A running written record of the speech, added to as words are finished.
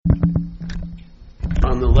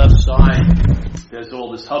the left side, there's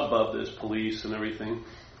all this hubbub, there's police and everything,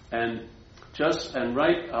 and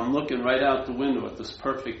I'm looking right out the window at this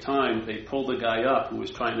perfect time. They pulled a guy up who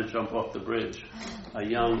was trying to jump off the bridge, a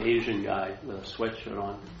young Asian guy with a sweatshirt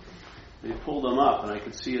on. They pulled him up, and I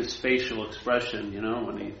could see his facial expression,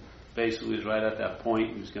 when he basically was right at that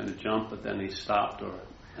point. He was going to jump, but then he stopped,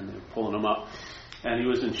 and they were pulling him up. And he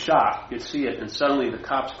was in shock. You could see it. And suddenly the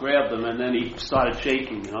cops grabbed him, and then he started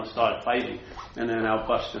shaking, started fighting. And then Al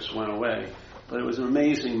Bush just went away. But it was an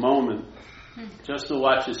amazing moment just to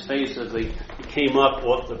watch his face as he came up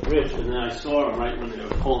off the bridge. And then I saw him right when they were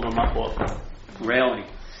pulling him up off the railing.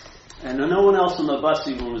 And no one else on the bus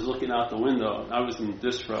even was looking out the window. I was in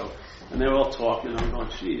this row. And they were all talking. I'm going,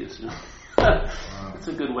 geez, it's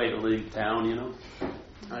a good way to leave town,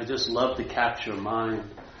 I just love to capture mind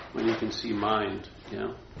when you can see mind,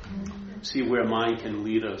 see where mind can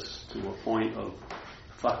lead us to a point of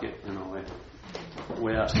fuck it, in a way,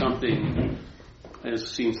 where something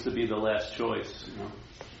seems to be the last choice,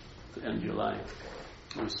 to end your life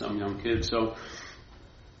with some young kid. So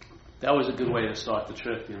that was a good way to start the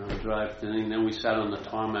trip, drive, and then we sat on the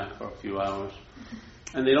tarmac for a few hours.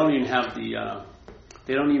 And they don't even have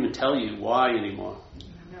they don't even tell you why anymore.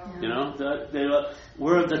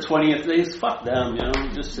 We're the 20th days, fuck them,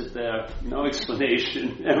 just sit there, no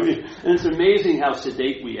explanation. And it's amazing how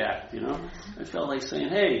sedate we act, I felt like saying,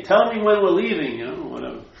 hey, tell me when we're leaving,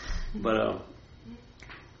 whatever. But,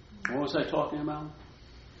 what was I talking about?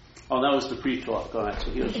 Oh, that was the pre-talk. All right, so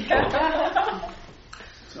here's the talk.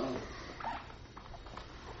 So,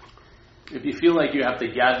 if you feel like you have to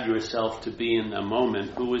gather yourself to be in the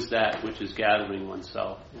moment, who is that which is gathering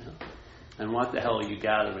oneself? And what the hell are you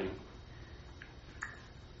gathering?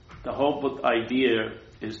 The whole idea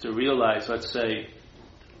is to realize, let's say,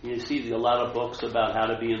 you see a lot of books about how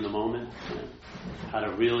to be in the moment, how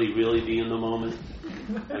to really, really be in the moment,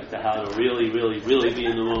 like how to really, really, really be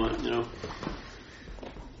in the moment,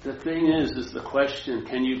 The thing is the question,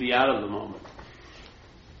 can you be out of the moment?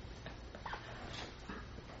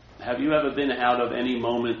 Have you ever been out of any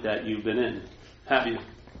moment that you've been in? Have you?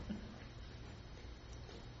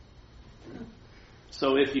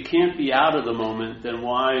 So if you can't be out of the moment, then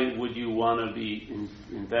why would you want to be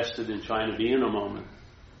invested in trying to be in a moment?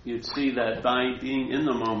 You'd see that by being in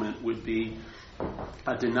the moment would be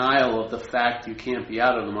a denial of the fact you can't be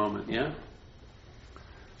out of the moment, yeah?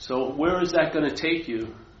 So where is that going to take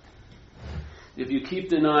you? If you keep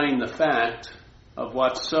denying the fact of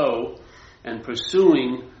what's so and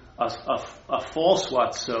pursuing a false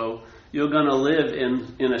what's so, you're going to live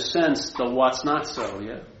in a sense the what's not so,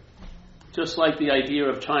 yeah? Just like the idea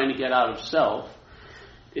of trying to get out of self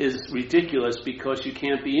is ridiculous because you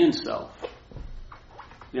can't be in self.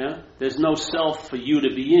 Yeah? There's no self for you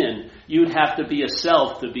to be in. You'd have to be a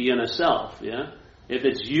self to be in a self, yeah? If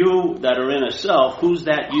it's you that are in a self, who's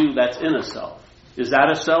that you that's in a self? Is that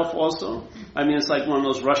a self also? I mean, it's like one of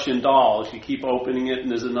those Russian dolls. You keep opening it and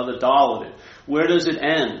there's another doll in it. Where does it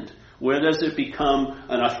end? Where does it become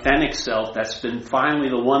an authentic self that's been finally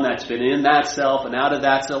the one that's been in that self and out of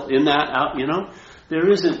that self, in that, out, There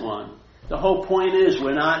isn't one. The whole point is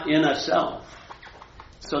we're not in a self.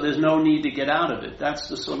 So there's no need to get out of it. That's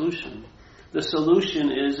the solution. The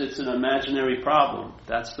solution is it's an imaginary problem.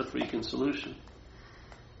 That's the freaking solution.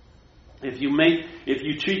 If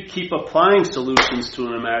you keep applying solutions to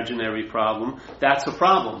an imaginary problem, that's a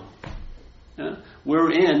problem. Yeah?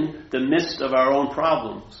 We're in the midst of our own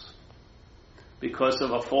problems because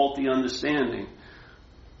of a faulty understanding.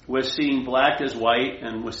 We're seeing black as white,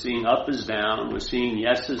 and we're seeing up as down. We're seeing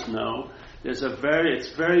yes as no. It's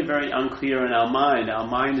very, very unclear in our mind. Our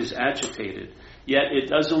mind is agitated. Yet it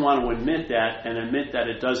doesn't want to admit that and admit that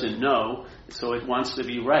it doesn't know, so it wants to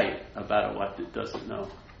be right about what it doesn't know.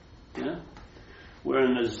 Yeah? Where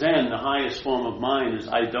in the Zen, the highest form of mind is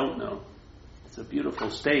I don't know. It's a beautiful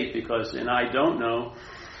state because in I don't know,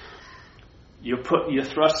 you're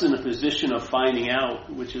thrust in a position of finding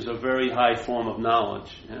out, which is a very high form of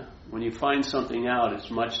knowledge. Yeah? When you find something out,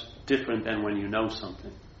 it's much different than when you know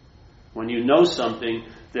something. When you know something,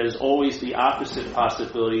 there's always the opposite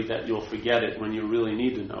possibility that you'll forget it when you really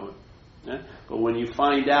need to know it. Yeah? But when you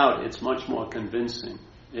find out, it's much more convincing.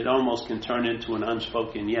 It almost can turn into an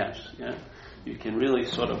unspoken yes. Yeah? You can really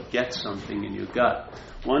sort of get something in your gut.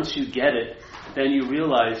 Once you get it, then you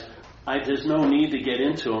realize there's no need to get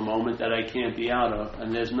into a moment that I can't be out of,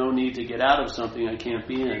 and there's no need to get out of something I can't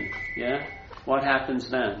be in. Yeah? What happens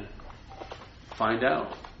then? Find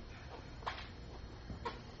out.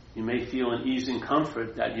 You may feel an ease and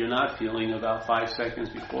comfort that you're not feeling about 5 seconds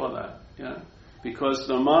before that. Yeah? Because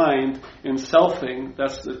the mind, in selfing,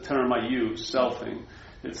 that's the term I use, selfing,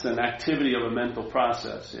 It's an activity of a mental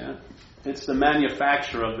process, yeah? It's the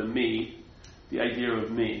manufacture of the me, the idea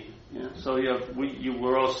of me. Yeah? So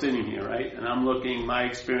we're all sitting here, right? And I'm looking, my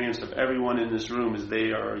experience of everyone in this room is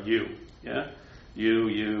they are you, yeah? You,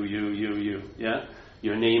 yeah?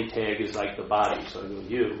 Your name tag is like the body, so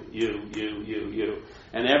you.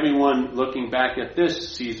 And everyone looking back at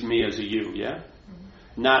this sees me as a you, yeah?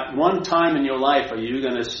 Not one time in your life are you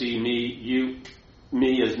going to see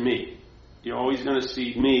me as me. You're always going to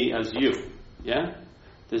see me as you, yeah?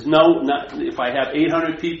 There's if I have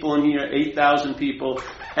 800 people in here, 8,000 people,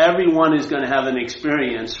 everyone is going to have an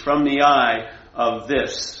experience from the I of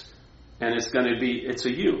this. And it's a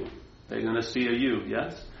you. They're going to see a you,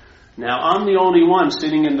 yes? Now, I'm the only one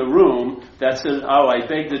sitting in the room that says, oh, I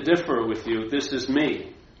beg to differ with you. This is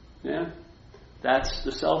me. Yeah? That's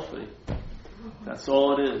the selfie. That's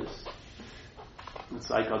all it is. It's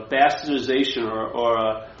like a bastardization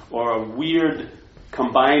or a weird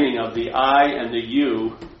combining of the I and the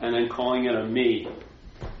you and then calling it a me.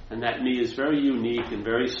 And that me is very unique and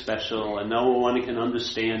very special, and no one can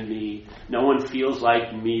understand me. No one feels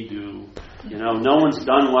like me do. No one's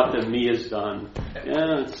done what the me has done.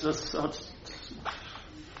 Yeah,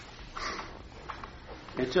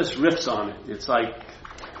 it just riffs on it. It's like,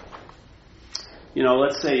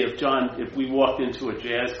 let's say if we walked into a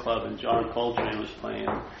jazz club and John Coltrane was playing,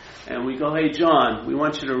 and we go, hey John, we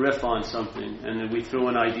want you to riff on something, and then we threw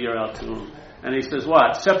an idea out to him. And he says,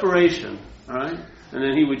 what? Separation, all right? And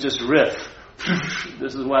then he would just riff.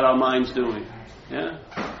 This is what our mind's doing. Yeah?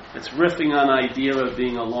 It's riffing on the idea of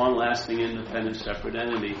being a long-lasting, independent, separate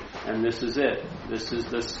entity. And this is it. This is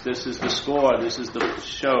the score. This is the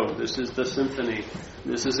show. This is the symphony.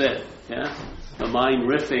 This is it. Yeah? The mind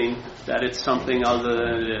riffing that it's something other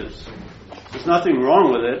than it is. There's nothing wrong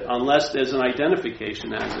with it unless there's an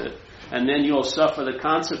identification as it. And then you'll suffer the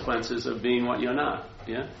consequences of being what you're not.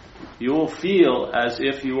 Yeah? You will feel as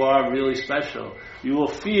if you are really special. You will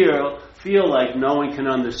feel like no one can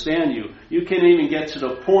understand you. You can't even get to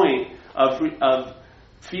the point of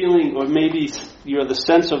feeling, or maybe you're the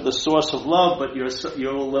sense of the source of love, but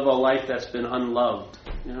you'll live a life that's been unloved.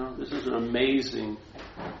 This is an amazing,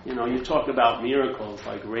 you talk about miracles,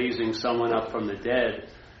 like raising someone up from the dead.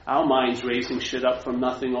 Our mind's raising shit up from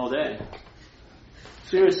nothing all day.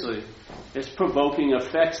 Seriously. It's provoking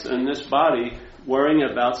effects in this body, worrying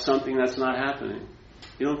about something that's not happening.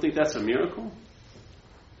 You don't think that's a miracle?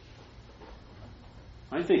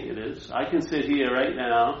 I think it is. I can sit here right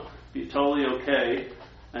now, be totally okay,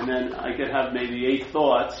 and then I could have maybe 8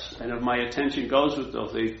 thoughts, and if my attention goes with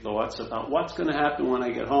those 8 thoughts about what's going to happen when I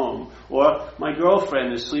get home, or my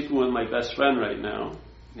girlfriend is sleeping with my best friend right now,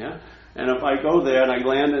 yeah? And if I go there and I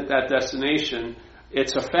land at that destination,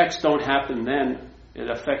 its effects don't happen then, its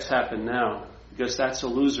effects happen now, because that's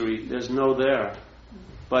illusory. There's no there.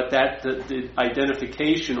 But that the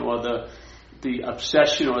identification or the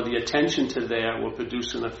obsession or the attention to there will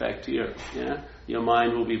produce an effect here. Yeah, your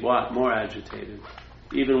mind will be what? More agitated.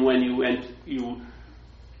 Even when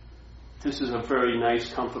this is a very nice,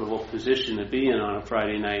 comfortable position to be in on a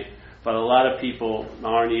Friday night. But a lot of people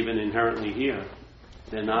aren't even inherently here.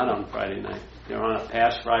 They're not on Friday night. They're on a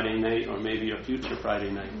past Friday night or maybe a future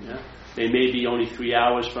Friday night. Yeah, they may be only 3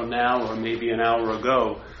 hours from now or maybe an hour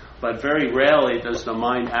ago. But very rarely does the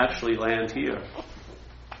mind actually land here.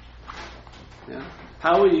 Yeah?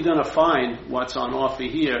 How are you going to find what's on offer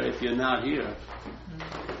here if you're not here?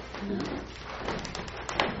 Yeah?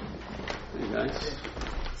 Hey guys?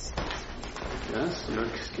 Yes, you're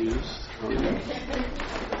excused.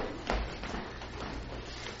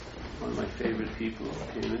 One of my favorite people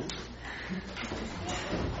came in.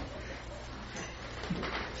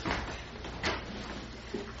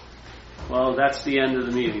 Well, that's the end of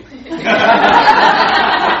the meeting.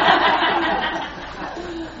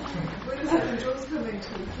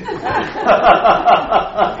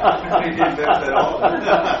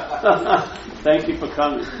 Thank you for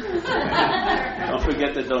coming. Don't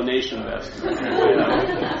forget the donation basket.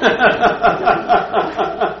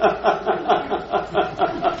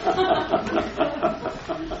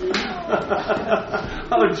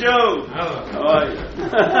 Oh, Joe. How are you?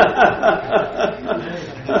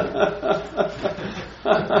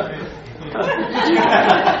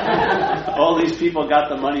 All these people got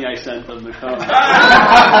the money I sent them to come.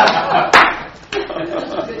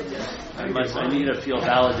 I need to feel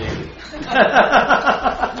validated.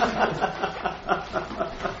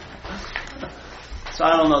 So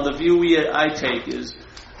I don't know. The view I take is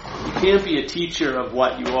you can't be a teacher of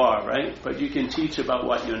what you are, right? But you can teach about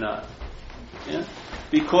what you're not. Yeah?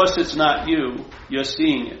 Because it's not you, you're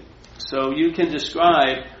seeing it. So you can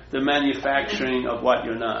describe the manufacturing of what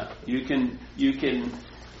you're not. You can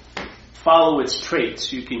follow its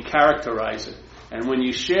traits. You can characterize it. And when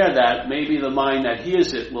you share that, maybe the mind that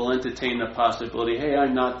hears it will entertain the possibility, hey,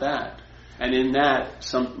 I'm not that. And in that,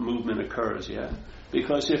 some movement occurs, yeah?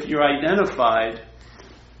 Because if you're identified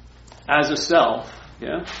as a self,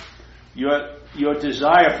 yeah, your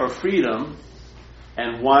desire for freedom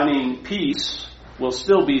and wanting peace will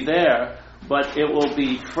still be there, but it will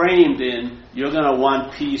be framed in, you're going to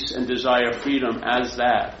want peace and desire freedom as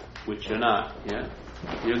that, which you're not, yeah?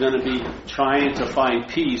 You're going to be trying to find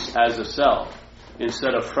peace as a self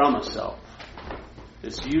instead of from a self.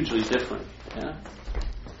 It's hugely different, yeah?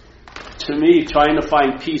 To me, trying to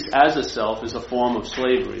find peace as a self is a form of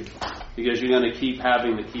slavery, because you're going to keep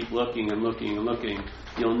having to keep looking and looking and looking.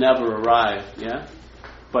 You'll never arrive, yeah?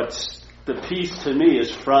 But the peace to me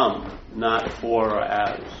is from, not for or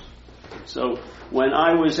as. So when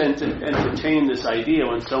I was entertained this idea,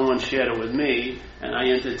 when someone shared it with me, and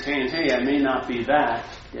I entertained, hey, I may not be that,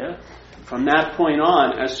 yeah? From that point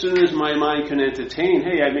on, as soon as my mind can entertain,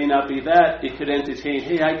 hey, I may not be that, it could entertain,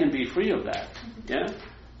 hey, I can be free of that, yeah?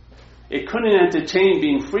 It couldn't entertain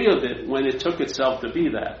being free of it when it took itself to be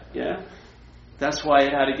that, yeah? That's why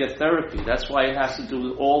it had to get therapy. That's why it has to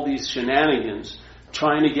do all these shenanigans,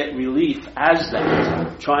 trying to get relief as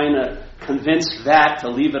that, trying to convince that to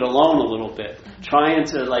leave it alone a little bit, trying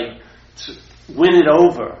to win it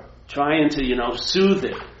over, trying to, soothe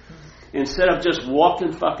it, instead of just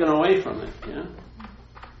walking fucking away from it, yeah?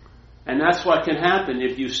 And that's what can happen.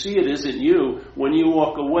 If you see it isn't you, when you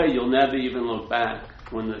walk away, you'll never even look back.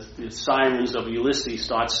 When the sirens of Ulysses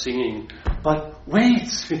start singing, but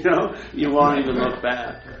wait, you won't even look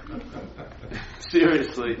back.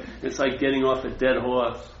 Seriously, it's like getting off a dead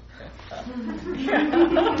horse.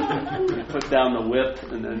 You put down the whip,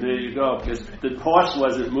 and then there you go. Because the horse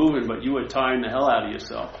wasn't moving, but you were tiring the hell out of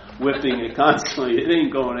yourself, whipping it constantly. It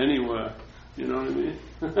ain't going anywhere. You know what I mean?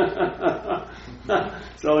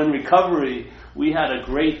 So in recovery, we had a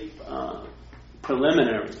great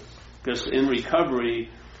preliminary. Because in recovery,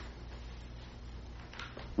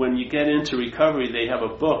 when you get into recovery, they have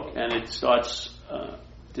a book, and it starts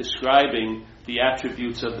describing the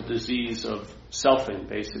attributes of the disease of selfing,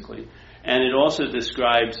 basically. And it also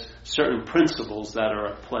describes certain principles that are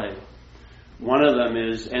at play. One of them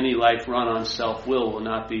is any life run on self-will will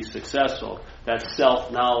not be successful. That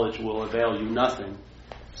self-knowledge will avail you nothing.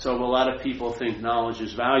 So a lot of people think knowledge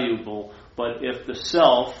is valuable, but if the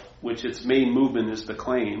self, which its main movement is the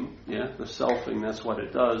claim, yeah, the selfing, that's what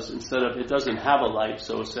it does. It doesn't have a life,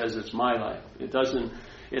 so it says it's my life. There's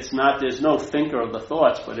no thinker of the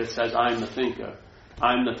thoughts, but it says I'm the thinker,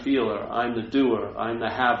 I'm the feeler, I'm the doer, I'm the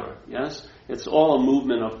haver, yes? It's all a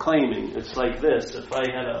movement of claiming. It's like this. If I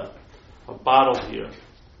had a bottle here,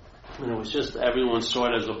 and it was just everyone saw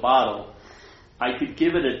it as a bottle, I could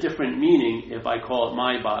give it a different meaning if I call it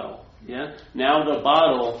my bottle, yeah? Now the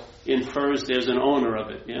bottle infers there's an owner of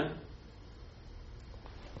it, yeah?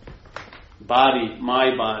 Body,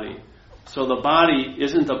 my body. So the body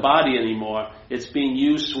isn't the body anymore. It's being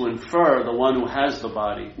used to infer the one who has the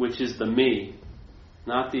body, which is the me.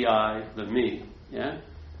 Not the I, the me, yeah?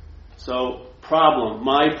 So problem,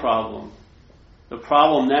 my problem. The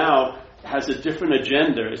problem now has a different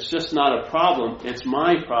agenda. It's just not a problem, it's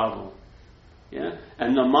my problem. Yeah?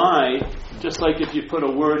 And the my, just like if you put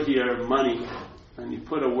a word here, money, and you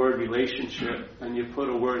put a word relationship, and you put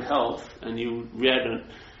a word health, and you read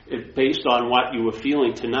it based on what you were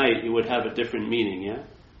feeling tonight, you would have a different meaning, yeah?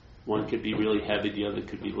 One could be really heavy, the other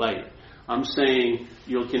could be light. I'm saying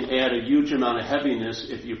you can add a huge amount of heaviness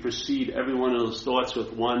if you precede every one of those thoughts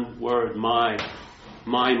with one word, my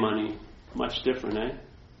money, much different, eh?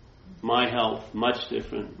 My health, much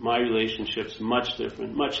different. My relationships, much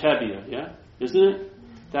different, much heavier, yeah? Isn't it?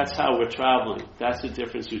 That's how we're traveling. That's the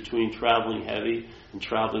difference between traveling heavy and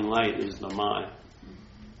traveling light is the my.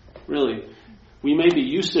 Really, we may be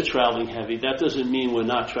used to traveling heavy. That doesn't mean we're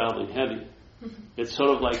not traveling heavy. It's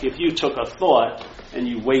sort of like if you took a thought and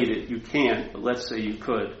you weighed it. You can't, but let's say you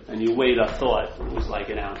could. And you weighed a thought. It was like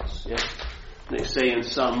an ounce. Yeah? They say in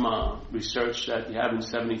some research that you're having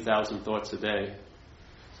 70,000 thoughts a day.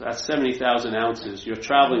 So that's 70,000 ounces you're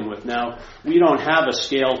traveling with. Now, we don't have a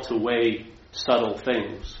scale to weigh subtle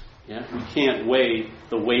things. Yeah? We can't weigh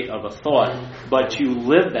the weight of a thought, but you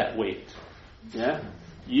live that weight. Yeah?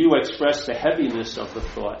 You express the heaviness of the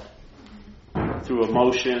thought through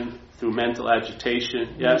emotion, through mental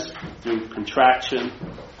agitation, yes, through contraction.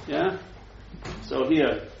 Yeah?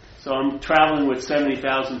 So I'm traveling with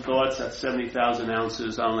 70,000 thoughts, that's 70,000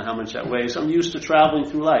 ounces, I don't know how much that weighs. I'm used to traveling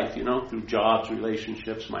through life, through jobs,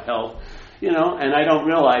 relationships, my health, and I don't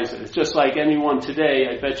realize it. It's just like anyone today,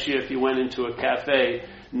 I bet you if you went into a cafe,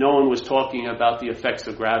 no one was talking about the effects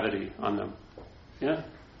of gravity on them. Yeah?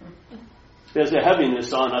 There's a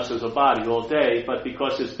heaviness on us as a body all day, but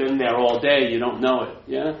because it's been there all day, you don't know it.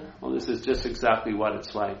 Yeah? Well, this is just exactly what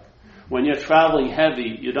it's like. When you're traveling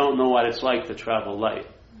heavy, you don't know what it's like to travel light.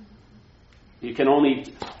 You can only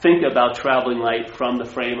think about traveling light from the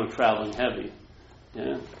frame of traveling heavy.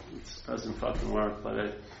 Yeah? It doesn't fucking work.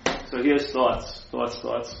 So here's thoughts.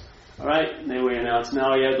 All right? They weigh an ounce.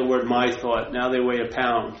 Now I add the word my thought. Now they weigh a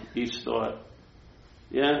pound, each thought.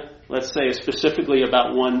 Yeah? Let's say specifically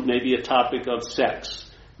about one, maybe a topic of sex.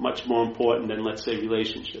 Much more important than, let's say,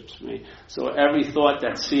 relationships for me. So every thought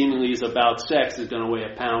that seemingly is about sex is going to weigh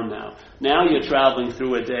a pound now. Now you're traveling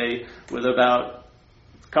through a day with about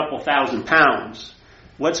a couple thousand pounds.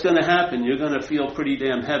 What's going to happen? You're going to feel pretty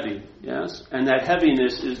damn heavy, yes? And that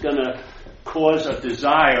heaviness is going to cause a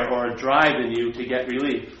desire or a drive in you to get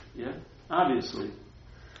relief, yeah? Obviously.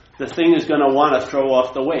 The thing is going to want to throw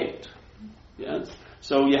off the weight, yes?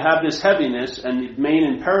 So you have this heaviness, and the main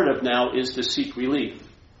imperative now is to seek relief.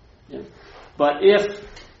 Yeah? But if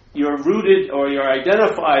you're rooted or you're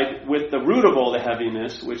identified with the root of all the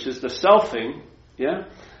heaviness, which is the selfing, yeah,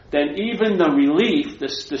 then even the relief, the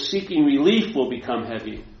seeking relief will become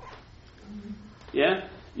heavy. Yeah?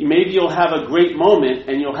 Maybe you'll have a great moment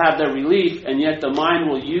and you'll have the relief, and yet the mind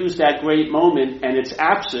will use that great moment and its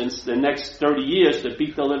absence the next 30 years to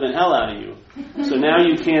beat the living hell out of you. So now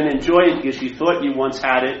you can't enjoy it because you thought you once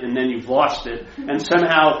had it and then you've lost it, and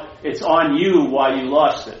somehow it's on you why you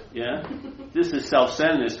lost it. Yeah? This is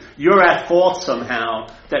self-centeredness. You're at fault somehow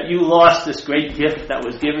that you lost this great gift that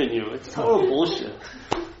was given you. It's total bullshit.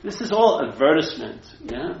 This is all advertisement.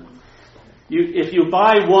 Yeah? If you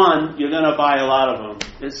buy one, you're going to buy a lot of them.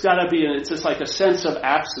 It's got to be, it's just like a sense of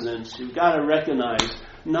abstinence. You've got to recognize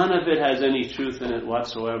none of it has any truth in it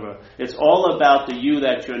whatsoever. It's all about the you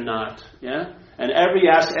that you're not. Yeah? And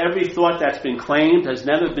every thought that's been claimed has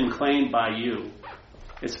never been claimed by you.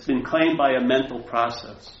 It's been claimed by a mental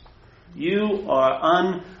process. You are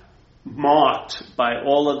unmarked by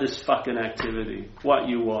all of this fucking activity, what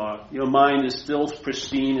you are. Your mind is still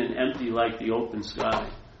pristine and empty like the open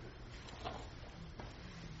sky.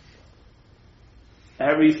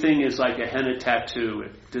 Everything is like a henna tattoo.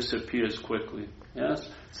 It disappears quickly. Yes?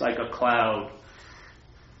 It's like a cloud.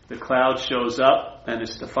 The cloud shows up and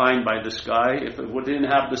it's defined by the sky. If it didn't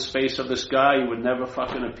have the space of the sky, it would never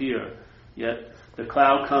fucking appear. Yet the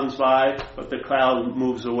cloud comes by, but the cloud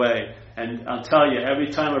moves away. And I'll tell you, every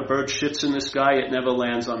time a bird shits in the sky, it never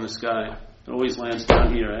lands on the sky. It always lands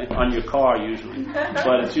down here, eh? On your car usually.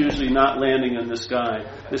 But it's usually not landing in the sky.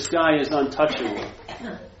 The sky is untouchable.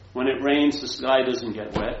 When it rains, the sky doesn't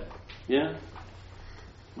get wet. Yeah?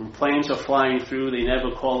 When planes are flying through, they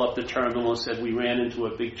never call up the terminal and said, we ran into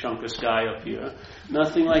a big chunk of sky up here.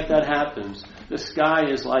 Nothing like that happens. The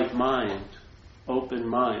sky is like mind. Open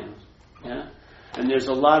mind. Yeah? And there's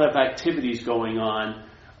a lot of activities going on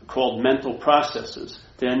called mental processes.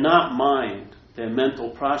 They're not mind. They're mental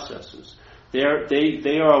processes. They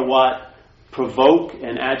are what provoke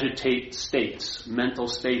and agitate states. Mental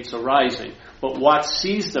states arising. But what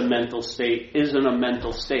sees the mental state isn't a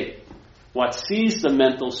mental state. What sees the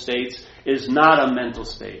mental states is not a mental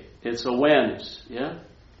state. It's awareness. Yeah?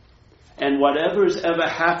 And whatever's ever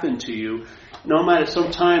happened to you, no matter,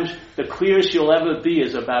 sometimes the clearest you'll ever be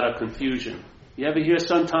is about a confusion. You ever hear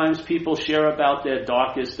sometimes people share about their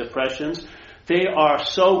darkest depressions? They are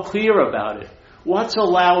so clear about it. What's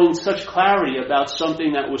allowing such clarity about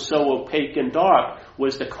something that was so opaque and dark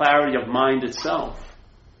was the clarity of mind itself.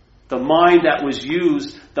 The mind that was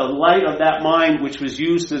used, the light of that mind which was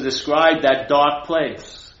used to describe that dark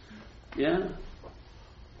place. Yeah?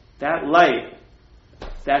 That light,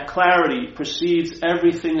 that clarity precedes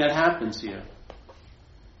everything that happens here.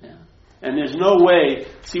 Yeah? And there's no way.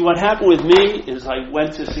 See, what happened with me is I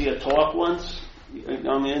went to see a talk once.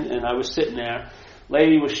 And I was sitting there.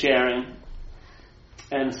 Lady was sharing.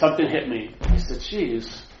 And something hit me. I said,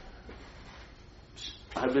 geez,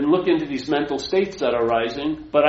 I've been looking into these mental states that are rising, but